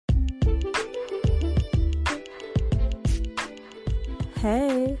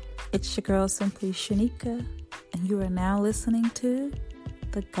Hey, it's your girl Simply Shanika, and you are now listening to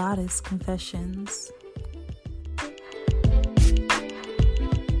The Goddess Confessions.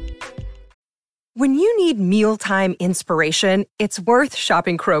 When you need mealtime inspiration, it's worth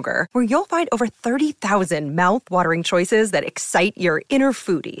shopping Kroger, where you'll find over 30,000 mouth-watering choices that excite your inner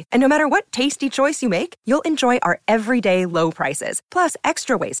foodie. And no matter what tasty choice you make, you'll enjoy our everyday low prices, plus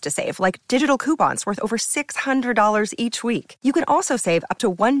extra ways to save, like digital coupons worth over $600 each week. You can also save up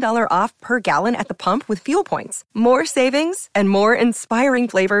to $1 off per gallon at the pump with fuel points. More savings and more inspiring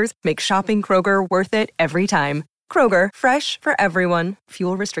flavors make shopping Kroger worth it every time. Kroger, fresh for everyone.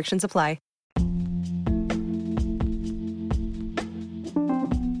 Fuel restrictions apply.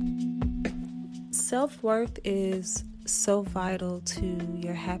 Self-worth is so vital to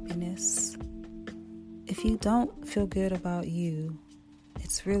your happiness. If you don't feel good about you,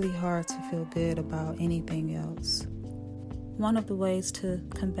 it's really hard to feel good about anything else. One of the ways to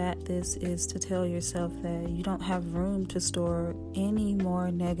combat this is to tell yourself that you don't have room to store any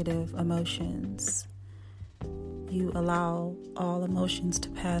more negative emotions. You allow all emotions to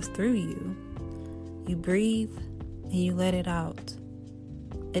pass through you. You breathe and you let it out.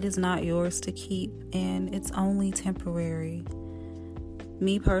 It is not yours to keep, and it's only temporary.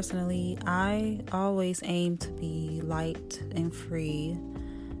 Me personally, I always aim to be light and free,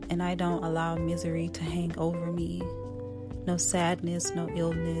 and I don't allow misery to hang over me. No sadness, no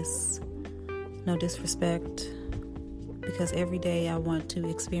illness, no disrespect, because every day I want to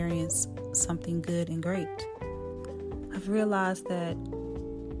experience something good and great. I've realized that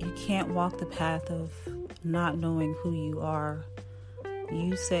you can't walk the path of not knowing who you are.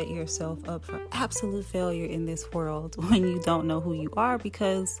 You set yourself up for absolute failure in this world when you don't know who you are,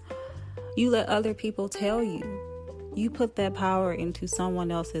 because you let other people tell you. You put that power into someone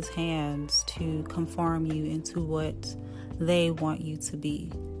else's hands to conform you into what they want you to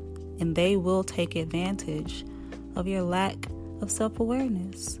be. And they will take advantage of your lack of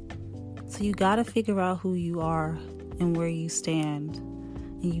self-awareness. So you got to figure out who you are and where you stand.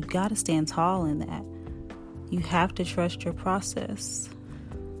 And you got to stand tall in that. You have to trust your process.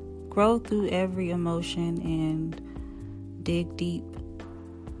 Grow through every emotion and dig deep.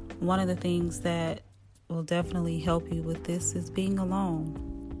 One of the things that will definitely help you with this is being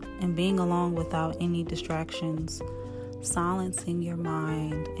alone. And being alone without any distractions. Silencing your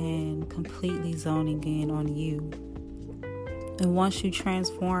mind and completely zoning in on you. And once you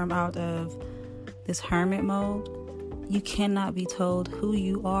transform out of this hermit mode, you cannot be told who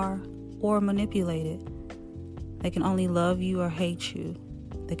you are or manipulated. They can only love you or hate you.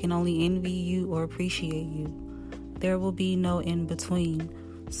 They can only envy you or appreciate you. There will be no in between.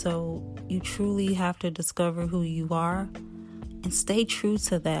 So you truly have to discover who you are and stay true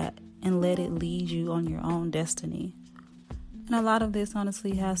to that and let it lead you on your own destiny. And a lot of this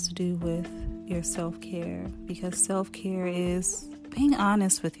honestly has to do with your self-care, because self-care is being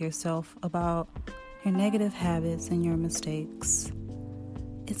honest with yourself about your negative habits and your mistakes.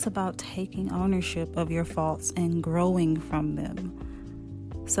 It's about taking ownership of your faults and growing from them.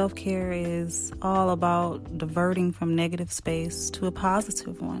 Self-care is all about diverting from negative space to a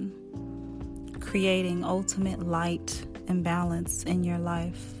positive one, creating ultimate light and balance in your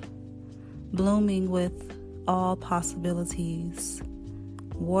life, blooming with all possibilities,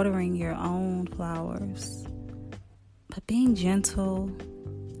 watering your own flowers, but being gentle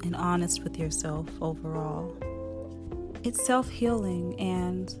and honest with yourself overall. It's self-healing,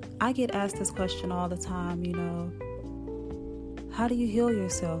 and I get asked this question all the time, how do you heal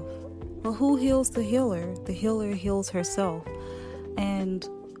yourself? Well, who heals the healer? The healer heals herself. And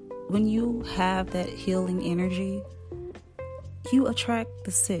when you have that healing energy, you attract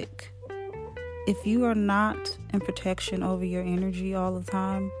the sick. If you are not in protection over your energy all the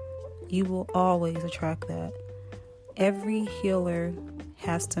time, you will always attract that. Every healer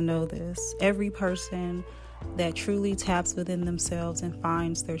has to know this. Every person that truly taps within themselves and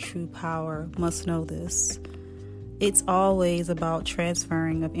finds their true power must know this. It's always about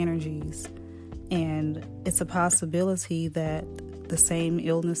transferring of energies, and it's a possibility that the same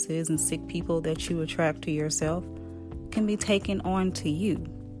illnesses and sick people that you attract to yourself can be taken on to you.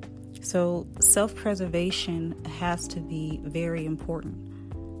 So self-preservation has to be very important,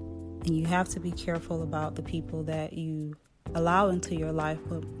 and you have to be careful about the people that you allow into your life,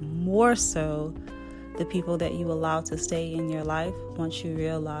 but more so the people that you allow to stay in your life once you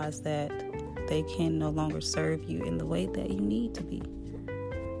realize that they can no longer serve you in the way that you need to be.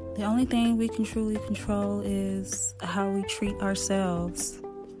 The only thing we can truly control is how we treat ourselves,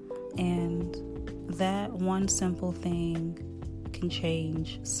 and that one simple thing can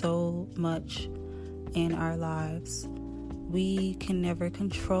change so much in our lives. We can never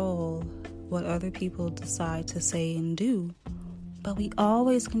control what other people decide to say and do, but we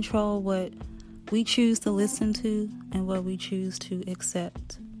always control what we choose to listen to and what we choose to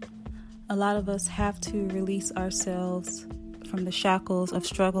accept. A lot of us have to release ourselves from the shackles of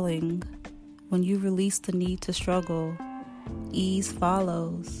struggling. When you release the need to struggle, ease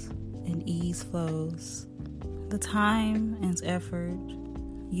follows and ease flows. The time and effort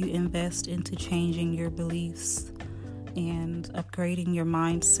you invest into changing your beliefs and upgrading your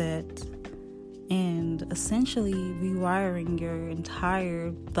mindset and essentially rewiring your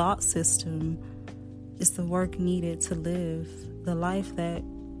entire thought system is the work needed to live the life that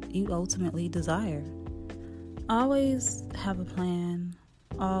you ultimately desire. Always have a plan.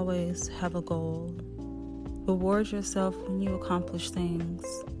 Always have a goal. Reward yourself when you accomplish things.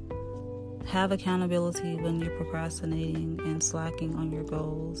 Have accountability when you're procrastinating and slacking on your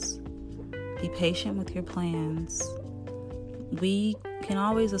goals. Be patient with your plans. We can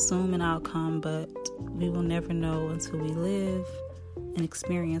always assume an outcome, but we will never know until we live and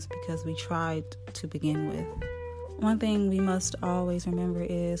experience because we tried to begin with. One thing we must always remember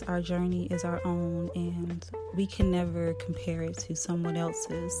is our journey is our own, and we can never compare it to someone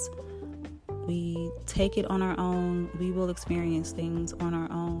else's. We take it on our own. We will experience things on our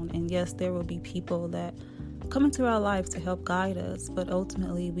own. And yes, there will be people that come into our life to help guide us, but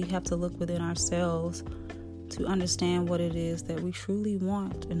ultimately we have to look within ourselves to understand what it is that we truly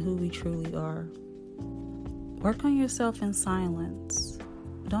want and who we truly are. Work on yourself in silence.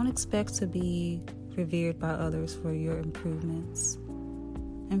 Don't expect to be revered by others for your improvements.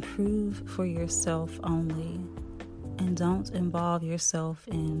 Improve for yourself only, and don't involve yourself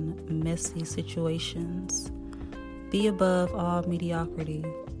in messy situations. Be above all mediocrity,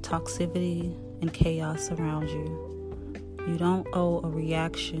 toxicity, and chaos around you. You don't owe a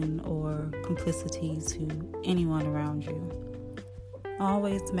reaction or complicity to anyone around you.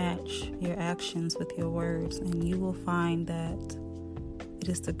 Always match your actions with your words, and you will find that it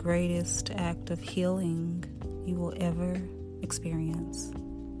is the greatest act of healing you will ever experience.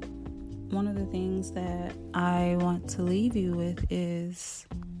 One of the things that I want to leave you with is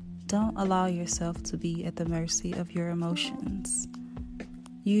don't allow yourself to be at the mercy of your emotions.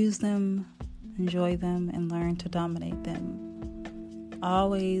 Use them, enjoy them, and learn to dominate them.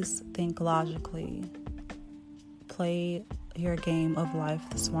 Always think logically. Play your game of life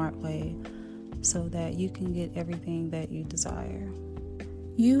the smart way so that you can get everything that you desire.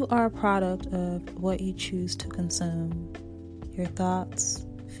 You are a product of what you choose to consume. Your thoughts,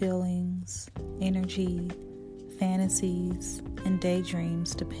 feelings, energy, fantasies, and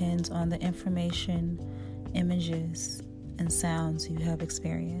daydreams depends on the information, images, and sounds you have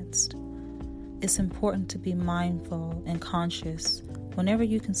experienced. It's important to be mindful and conscious whenever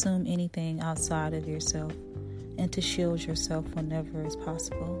you consume anything outside of yourself, and to shield yourself whenever is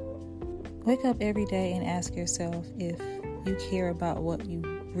possible. Wake up every day and ask yourself if you care about what you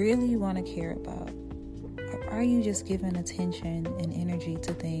really want to care about. Or are you just giving attention and energy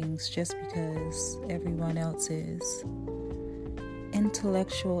to things just because everyone else is?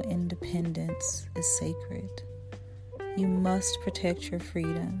 Intellectual independence is sacred. You must protect your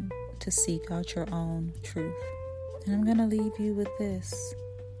freedom to seek out your own truth. And I'm going to leave you with this.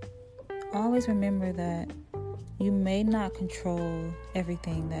 Always remember that you may not control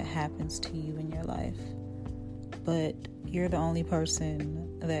everything that happens to you in your life, but you're the only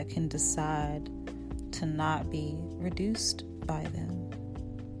person that can decide to not be reduced by them.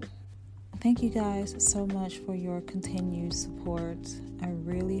 Thank you guys so much for your continued support. I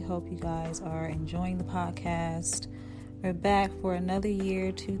really hope you guys are enjoying the podcast. We're back for another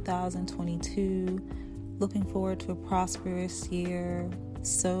year, 2022. Looking forward to a prosperous year.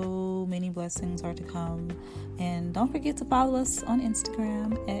 So many blessings are to come. And don't forget to follow us on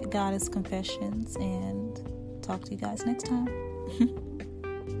Instagram at Goddess Confessions. And talk to you guys next time.